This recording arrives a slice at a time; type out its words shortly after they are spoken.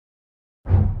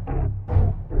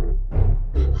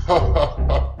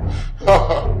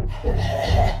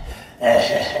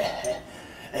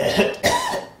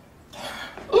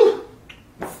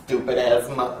Stupid ass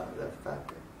motherfucker.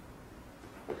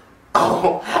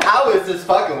 Oh, I was just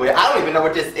fucking with. I don't even know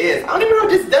what this is. I don't even know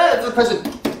what this does. This person.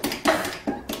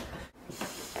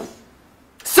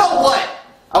 So what?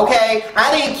 Okay,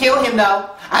 I didn't kill him though.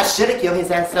 I should have killed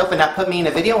his ass self and not put me in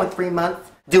a video in 3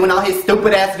 months. Doing all his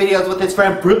stupid ass videos with his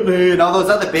friend Brittany and all those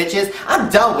other bitches. I'm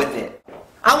done with it.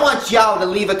 I want y'all to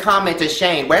leave a comment to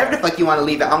Shane, wherever the fuck you want to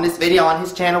leave it, on this video, on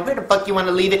his channel, where the fuck you want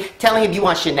to leave it, telling him you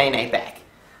want Shanae back.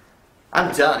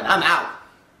 I'm done. I'm out.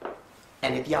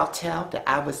 And if y'all tell that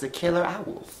I was the killer, I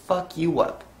will fuck you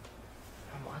up.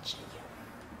 I'm watching you.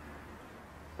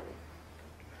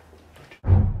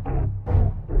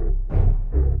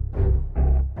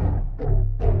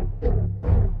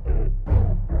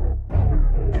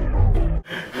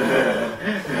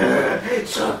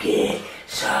 Suck it,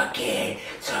 suck it,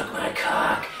 suck my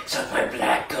cock, suck my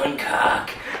black gun cock.